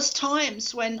there was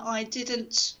times when I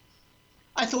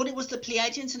thought it was the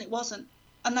Pleiadians and it wasn't.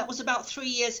 And that was about 3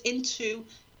 years into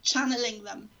channeling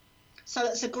them. So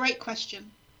that's a great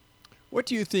question. What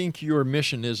do you think your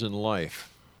mission is in life?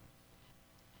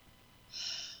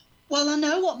 Well, I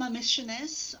know what my mission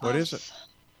is. What is it?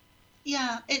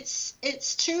 Yeah,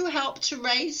 it's to help to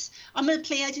raise. I'm a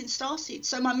Pleiadian starseed,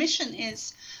 so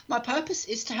my purpose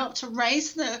is to help to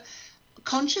raise the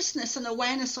consciousness and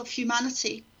awareness of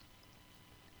humanity.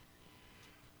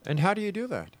 And how do you do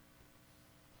that?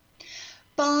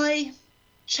 By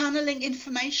channeling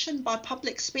information, by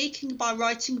public speaking, by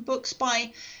writing books,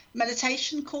 by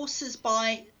meditation courses,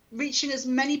 by reaching as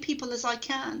many people as I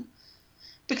can,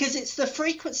 because it's the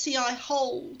frequency I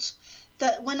hold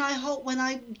that when I'm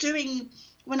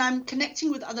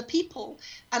connecting with other people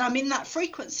and I'm in that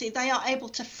frequency, they are able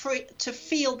to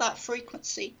feel that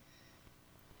frequency,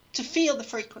 to feel the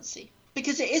frequency,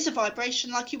 because it is a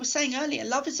vibration. Like you were saying earlier,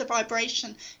 love is a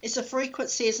vibration, it's a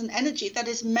frequency, it's an energy that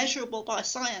is measurable by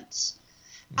science,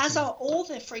 as are all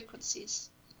their frequencies,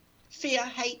 fear,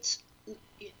 hate,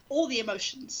 all the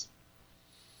emotions.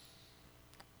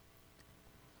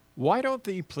 Why don't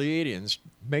the Pleiadians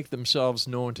make themselves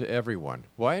known to everyone?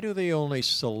 Why do they only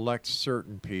select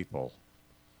certain people?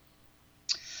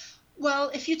 Well,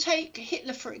 if you take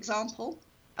Hitler, for example,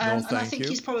 and I think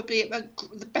he's probably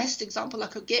the best example I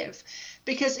could give,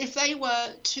 because if they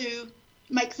were to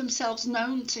make themselves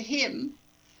known to him,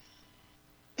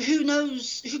 who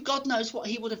knows? Who God knows what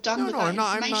he would have done with that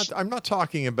information. I'm not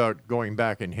talking about going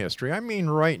back in history. I mean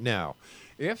right now.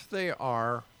 If they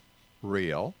are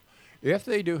real, if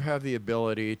they do have the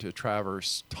ability to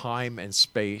traverse time and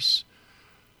space,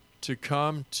 to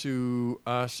come to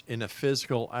us in a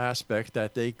physical aspect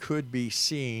that they could be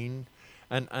seen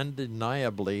and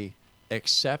undeniably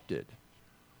accepted,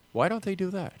 why don't they do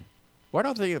that? Why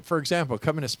don't they, for example,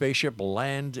 come in a spaceship,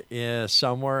 land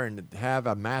somewhere and have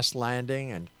a mass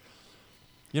landing? And,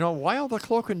 why all the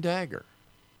cloak and dagger?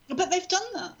 But they've done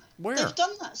that. Where? They've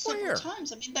done that several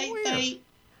times. I mean, they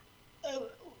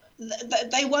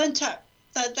weren't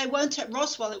at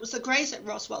Roswell. It was the Greys at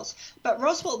Roswell's, but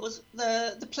Roswell was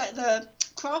the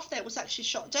craft there was actually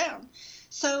shot down.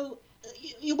 So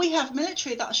we have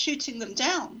military that are shooting them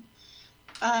down.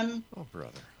 Oh,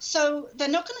 brother. So they're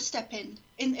not going to step in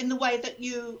the way that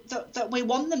we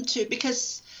want them to,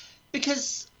 because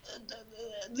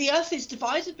the Earth is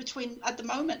divided at the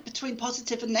moment between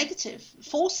positive and negative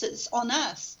forces on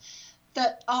Earth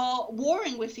that are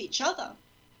warring with each other.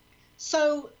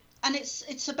 So, and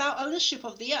it's about ownership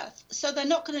of the Earth. So they're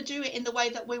not going to do it in the way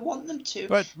that we want them to.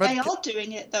 But they are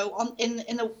doing it though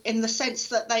in the sense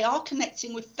that they are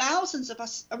connecting with thousands of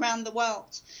us around the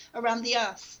world, around the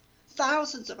Earth,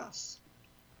 thousands of us.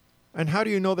 And how do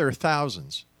you know there are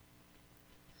thousands?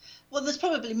 Well, there's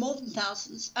probably more than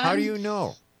thousands. How do you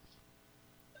know?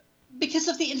 Because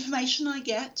of the information I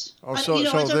get. Oh, I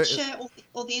don't share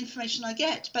all the information I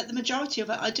get, but the majority of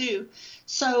it I do.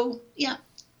 So, yeah.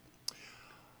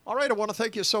 All right, I want to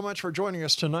thank you so much for joining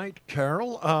us tonight,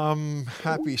 Carol.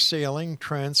 Happy sailing,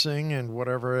 trancing, and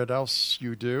whatever else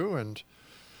you do, and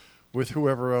with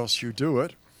whoever else you do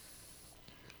it.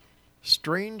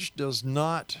 Strange does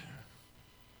not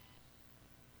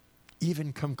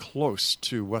even come close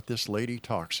to what this lady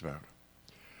talks about.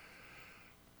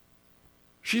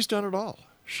 She's done it all.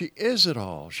 She is it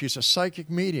all. She's a psychic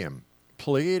medium,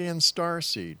 Pleiadian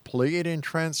StarSeed, Pleiadian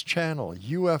Trance Channel,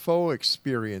 UFO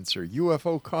experiencer,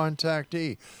 UFO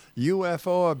contactee,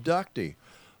 UFO-Abductee.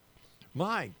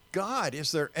 My God,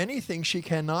 is there anything she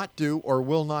cannot do or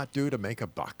will not do to make a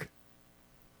buck?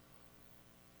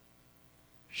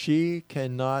 She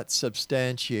cannot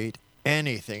substantiate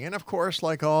anything. And of course,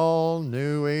 like all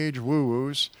New Age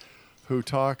woo-woos who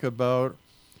talk about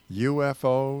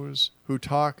UFOs, who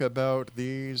talk about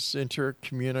these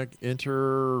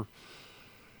interuniversal,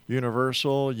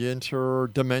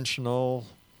 interdimensional,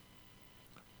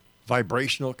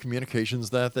 vibrational communications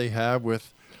that they have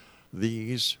with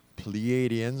these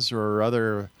Pleiadians or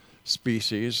other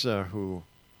species who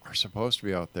are supposed to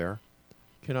be out there,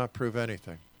 cannot prove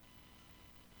anything.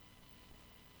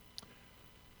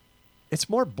 It's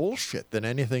more bullshit than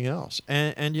anything else.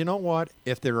 And you know what?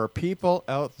 If there are people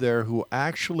out there who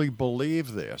actually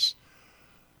believe this,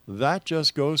 that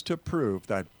just goes to prove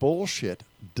that bullshit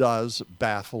does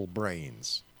baffle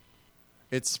brains.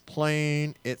 It's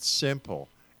plain, it's simple.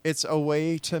 It's a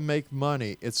way to make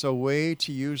money. It's a way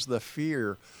to use the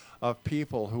fear of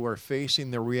people who are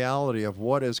facing the reality of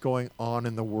what is going on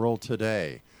in the world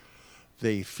today.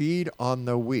 They feed on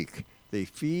the weak. They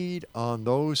feed on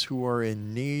those who are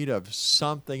in need of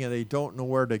something and they don't know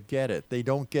where to get it. They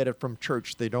don't get it from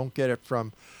church. They don't get it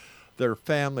from their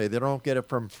family. They don't get it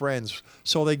from friends.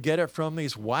 So they get it from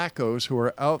these wackos who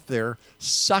are out there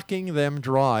sucking them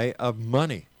dry of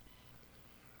money,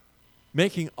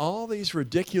 making all these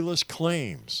ridiculous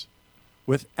claims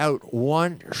without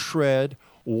one shred,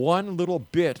 one little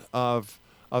bit of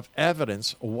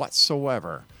evidence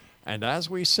whatsoever. And as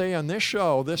we say on this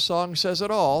show, this song says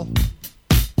it all.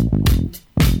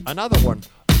 Another one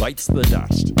bites the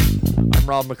dust. I'm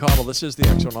Rob McConnell. This is the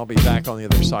X Zone. I'll be back on the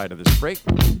other side of this break.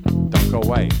 Don't go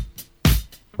away.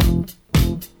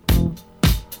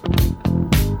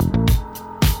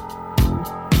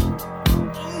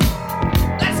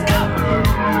 Let's go!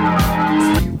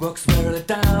 He walks merrily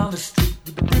down the street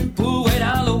with the brim pulled way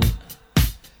down low.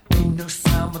 Ain't no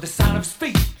sound but the sound of his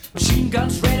feet. Machine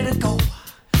guns ready to go.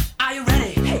 Are you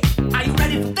ready? Hey, are you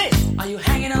ready for this? Are you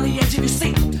hanging on the edge of your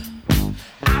seat?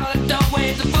 Out of the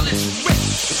doorway, the bullets rip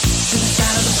to the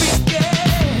sound of the beat.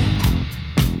 Yeah.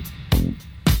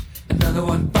 Another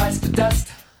one bites the dust.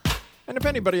 And if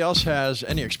anybody else has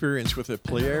any experience with the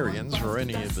Pleiadians or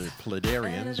any of the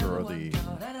Pleiadians or the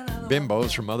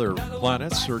bimbos from other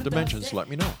planets or dimensions, let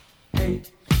me know. Hey,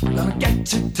 I'm gonna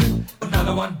get you too.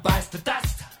 Another one bites the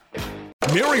dust.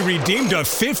 Mary redeemed a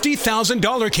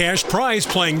 $50,000 cash prize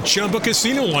playing Chumba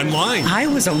Casino online. I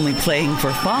was only playing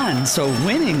for fun, so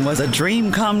winning was a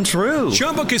dream come true.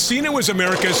 Chumba Casino is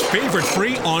America's favorite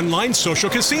free online social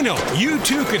casino. You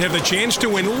too could have the chance to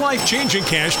win life-changing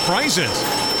cash prizes.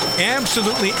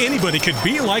 Absolutely anybody could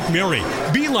be like Mary.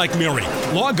 Be like Mary.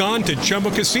 Log on to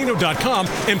ChumboCasino.com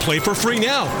and play for free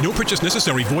now. No purchase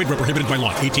necessary. Void where prohibited by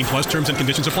law. 18 plus terms and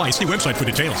conditions apply. See website for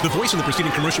details. The voice in the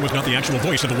preceding commercial was not the actual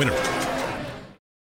voice of the winner.